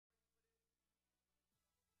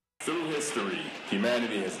Through history,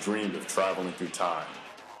 humanity has dreamed of traveling through time.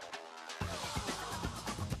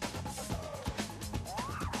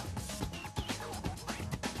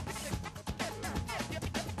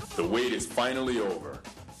 The wait is finally over.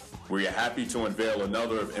 We are happy to unveil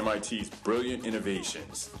another of MIT's brilliant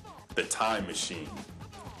innovations, the Time Machine.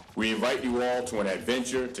 We invite you all to an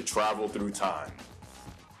adventure to travel through time.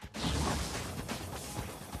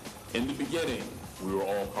 In the beginning, we were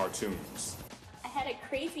all cartoons. I had a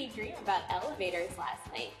crazy dream about elevators last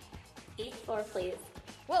night. 8th floor, please.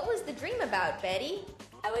 What was the dream about, Betty?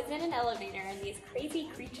 I was in an elevator and these crazy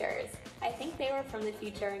creatures, I think they were from the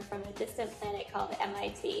future and from a distant planet called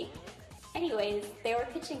MIT. Anyways, they were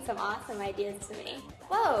pitching some awesome ideas to me.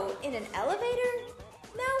 Whoa, in an elevator?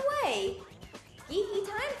 No way! Geeky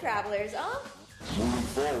time travelers, huh? Moving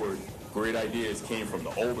forward, great ideas came from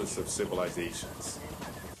the oldest of civilizations.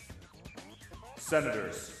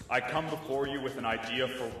 Senators, I come before you with an idea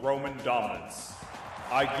for Roman dominance.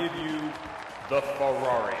 I give you the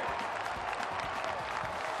Ferrari.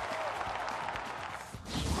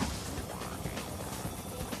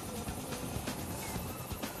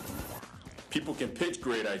 People can pitch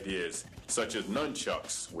great ideas, such as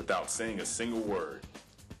nunchucks, without saying a single word,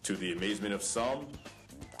 to the amazement of some,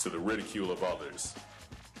 to the ridicule of others.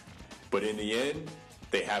 But in the end,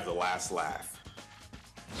 they have the last laugh.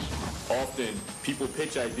 Often, people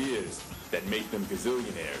pitch ideas that make them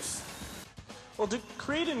gazillionaires. Well, to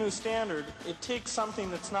create a new standard, it takes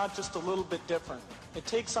something that's not just a little bit different. It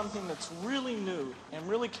takes something that's really new and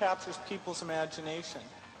really captures people's imagination.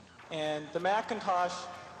 And the Macintosh,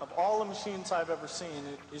 of all the machines I've ever seen,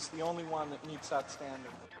 it is the only one that meets that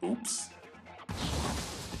standard. Oops.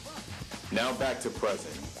 Now back to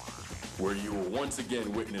present, where you will once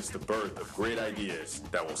again witness the birth of great ideas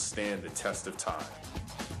that will stand the test of time.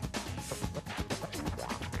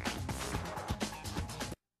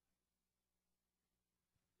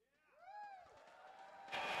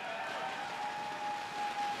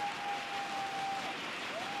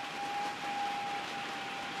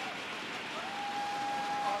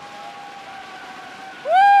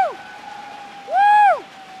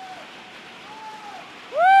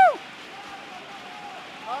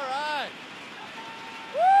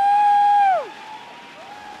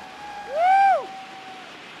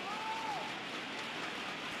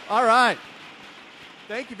 All right.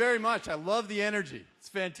 Thank you very much. I love the energy. It's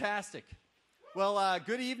fantastic. Well,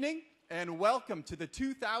 good evening and welcome to the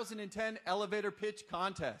 2010 Elevator Pitch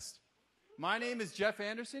Contest. My name is Jeff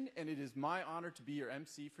Anderson and it is my honor to be your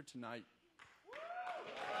MC for tonight.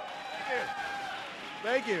 Thank you.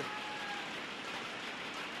 Thank you.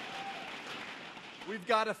 We've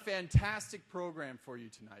got a fantastic program for you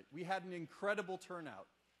tonight. We had an incredible turnout.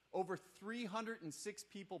 Over 306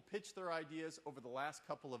 people pitched their ideas over the last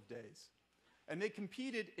couple of days. And they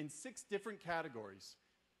competed in 6 different categories.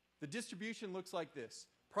 The distribution looks like this.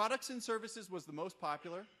 Products and services was the most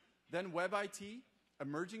popular, then web IT,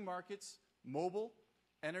 emerging markets, mobile,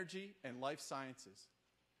 energy, and life sciences.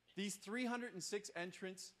 These 306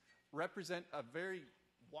 entrants represent a very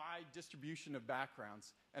wide distribution of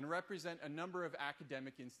backgrounds and represent a number of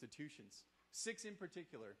academic institutions. 6 in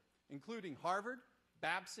particular, including Harvard,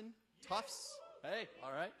 Babson, Tufts, hey,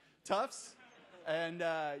 all right, Tufts, and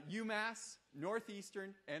UMass,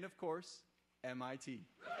 Northeastern, and of course, MIT.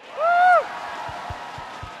 Woo!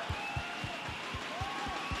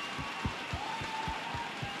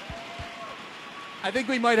 I think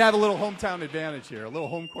we might have a little hometown advantage here, a little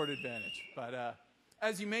home court advantage. But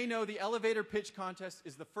as you may know, the Elevator Pitch Contest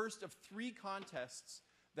is the first of 3 contests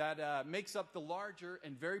that makes up the larger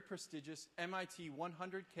and very prestigious MIT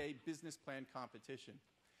 100K Business Plan Competition.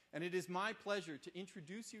 And it is my pleasure to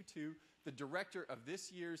introduce you to the director of this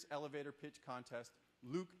year's Elevator Pitch Contest,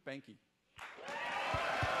 Luke Benke.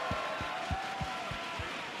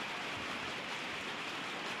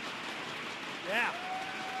 Yeah.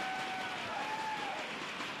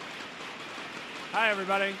 Hi,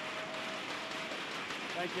 everybody.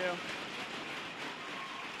 Thank you.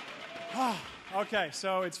 Okay,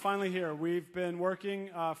 so it's finally here. We've been working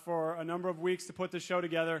for a number of weeks to put this show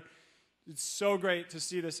together. It's so great to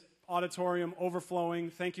see this auditorium overflowing.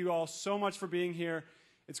 Thank you all so much for being here.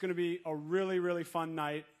 It's going to be a really, really fun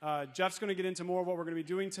night. Jeff's going to get into more of what we're going to be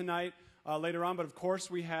doing tonight later on, but of course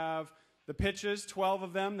we have the pitches, 12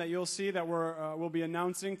 of them that you'll see that we'll be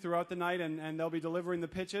announcing throughout the night, and they'll be delivering the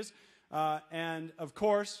pitches. And of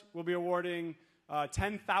course, we'll be awarding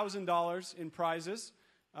 $10,000 in prizes.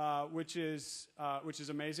 Which is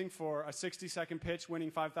amazing for a 60-second pitch,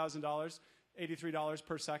 winning $5,000, $83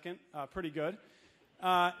 per second, pretty good.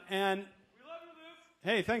 And we love you, Luke.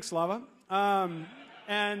 Hey, thanks, Slava.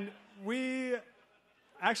 And we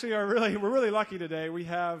actually we're really lucky today. We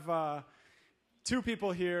have two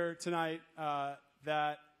people here tonight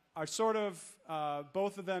that are sort of,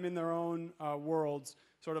 both of them in their own worlds,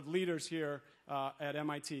 sort of leaders here at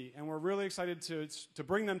MIT. And we're really excited to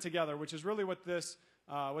bring them together, which is really what this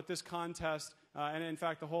contest, and in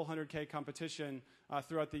fact the whole 100K competition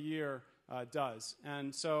throughout the year does.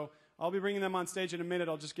 And so I'll be bringing them on stage in a minute.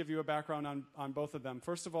 I'll just give you a background on both of them.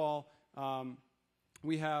 First of all,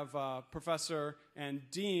 we have Professor and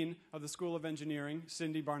Dean of the School of Engineering,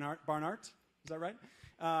 Cindy Barnhart. Is that right?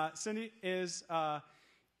 Cindy is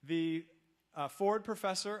the Ford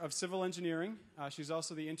Professor of Civil Engineering. She's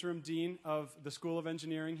also the Interim Dean of the School of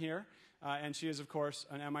Engineering here, and she is, of course,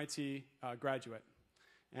 an MIT graduate.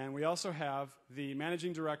 And we also have the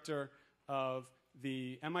Managing Director of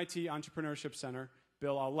the MIT Entrepreneurship Center,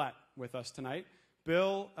 Bill Aulet, with us tonight.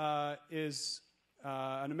 Bill is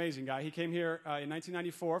an amazing guy. He came here in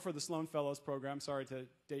 1994 for the Sloan Fellows Program. Sorry to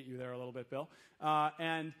date you there a little bit, Bill.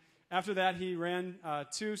 And after that, he ran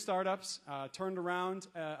 2 startups, turned around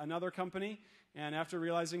another company, and after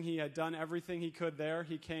realizing he had done everything he could there,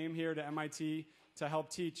 he came here to MIT to help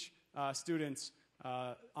teach students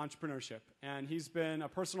entrepreneurship. And he's been a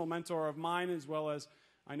personal mentor of mine, as well as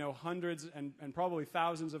I know hundreds and probably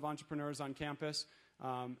thousands of entrepreneurs on campus.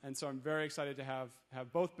 And so I'm very excited to have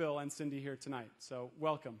both Bill and Cindy here tonight. So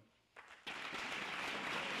welcome.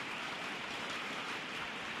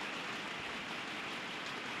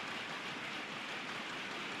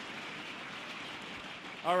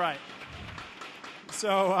 All right.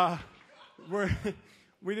 So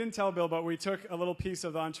we didn't tell Bill, but we took a little piece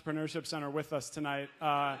of the Entrepreneurship Center with us tonight.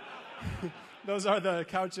 Those are the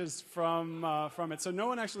couches from it. So no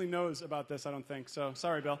one actually knows about this, I don't think. So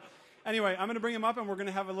sorry, Bill. Anyway, I'm going to bring him up, and we're going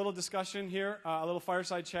to have a little discussion here, a little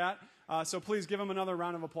fireside chat. So please give him another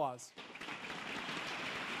round of applause.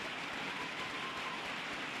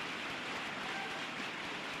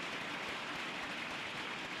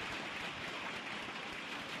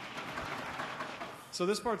 So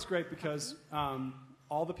this part's great because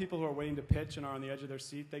all the people who are waiting to pitch and are on the edge of their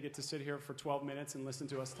seat, they get to sit here for 12 minutes and listen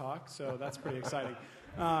to us talk. So that's pretty exciting.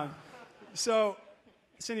 So,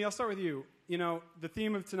 Cindy, I'll start with you. You know, the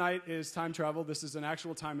theme of tonight is time travel. This is an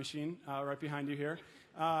actual time machine right behind you here.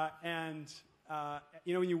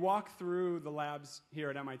 You know, when you walk through the labs here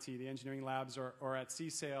at MIT, the engineering labs, or at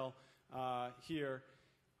CSAIL here,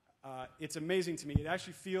 it's amazing to me. It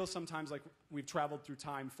actually feels sometimes like we've traveled through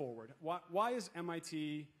time forward. Why is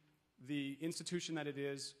MIT the institution that it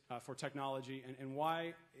is for technology, and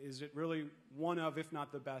why is it really one of, if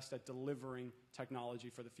not the best, at delivering technology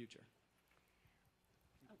for the future?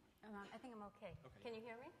 I think I'm okay. Can you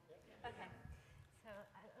hear me? Yeah. Okay. So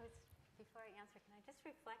before I answer, can I just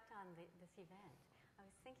reflect on this event? I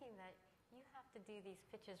was thinking that you have to do these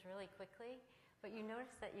pitches really quickly, but you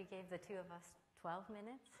notice that you gave the two of us 12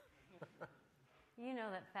 minutes? You know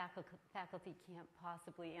that faculty can't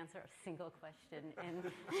possibly answer a single question in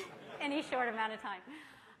any short amount of time.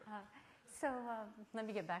 So let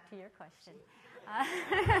me get back to your question.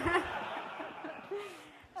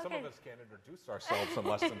 Some of us can't introduce ourselves in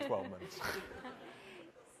less than 12 minutes.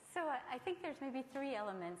 So I think there's maybe 3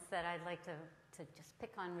 elements that I'd like to just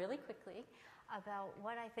pick on really quickly about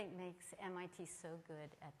what I think makes MIT so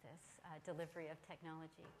good at this delivery of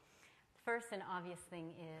technology. The first and obvious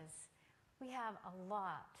thing is we have a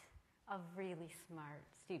lot of really smart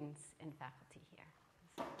students and faculty here.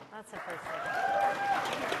 So that's the first thing.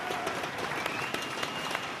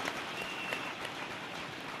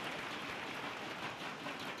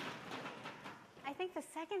 I think the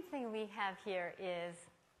second thing we have here is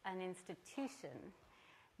an institution,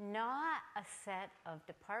 not a set of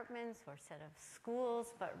departments or set of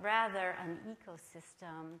schools, but rather an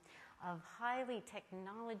ecosystem of highly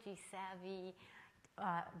technology-savvy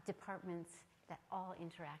departments that all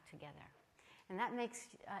interact together. And that makes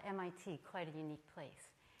MIT quite a unique place.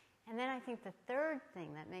 And then I think the third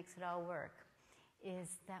thing that makes it all work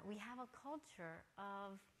is that we have a culture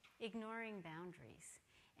of ignoring boundaries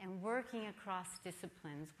and working across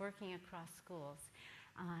disciplines, working across schools.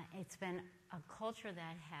 It's been a culture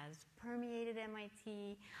that has permeated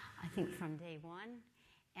MIT, I think, from day one,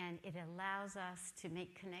 and it allows us to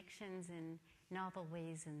make connections in novel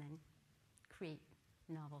ways and then create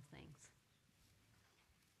novel things.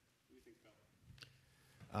 What do you think,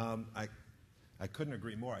 Bill? I couldn't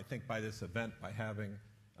agree more. I think by this event, by having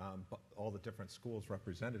all the different schools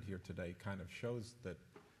represented here today, kind of shows that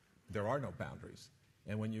there are no boundaries.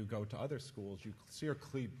 And when you go to other schools, you see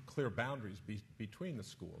clear boundaries between the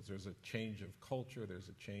schools. There's a change of culture, there's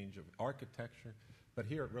a change of architecture, but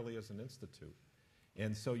here it really is an institute.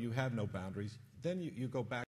 And so you have no boundaries. Then you go back